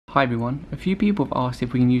Hi everyone, a few people have asked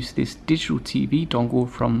if we can use this digital TV dongle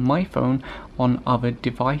from MyPhone on other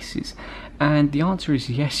devices, and the answer is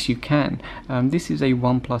yes, you can. This is a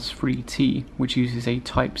OnePlus 3T which uses a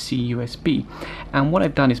Type-C USB, and what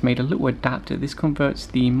I've done is made a little adapter. This converts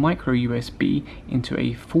the micro USB into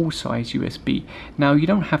a full-size USB. Now you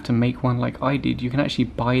don't have to make one like I did, you can actually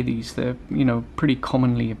buy these. They're pretty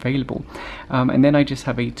commonly available, and then I just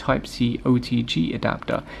have a Type-C OTG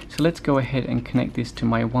adapter. So let's go ahead and connect this to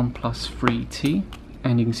my OnePlus 3T,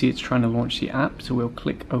 and you can see it's trying to launch the app, so we'll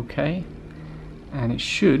click OK, and it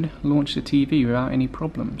should launch the TV without any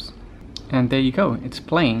problems. And there you go, it's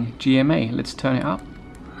playing GMA. Let's turn it up.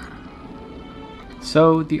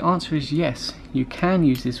 So the answer is yes, you can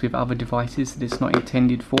use this with other devices that it's not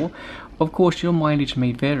intended for. Of course, your mileage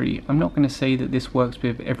may vary. I'm not going to say that this works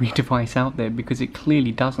with every device out there because it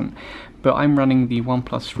clearly doesn't. But I'm running the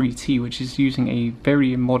OnePlus 3T, which is using a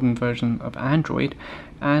very modern version of Android,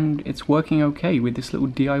 and it's working okay with this little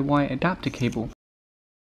DIY adapter cable.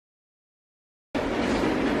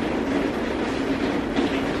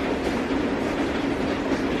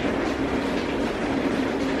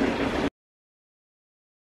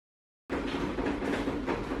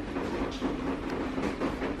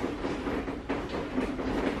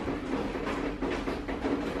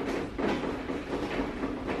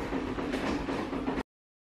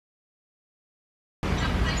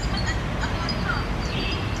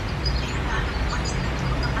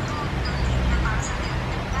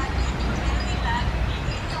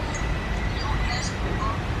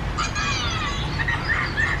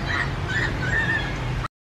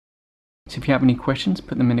 So if you have any questions,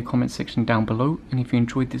 put them in the comment section down below, and if you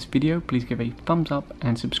enjoyed this video, please give a thumbs up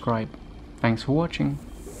and subscribe. Thanks for watching.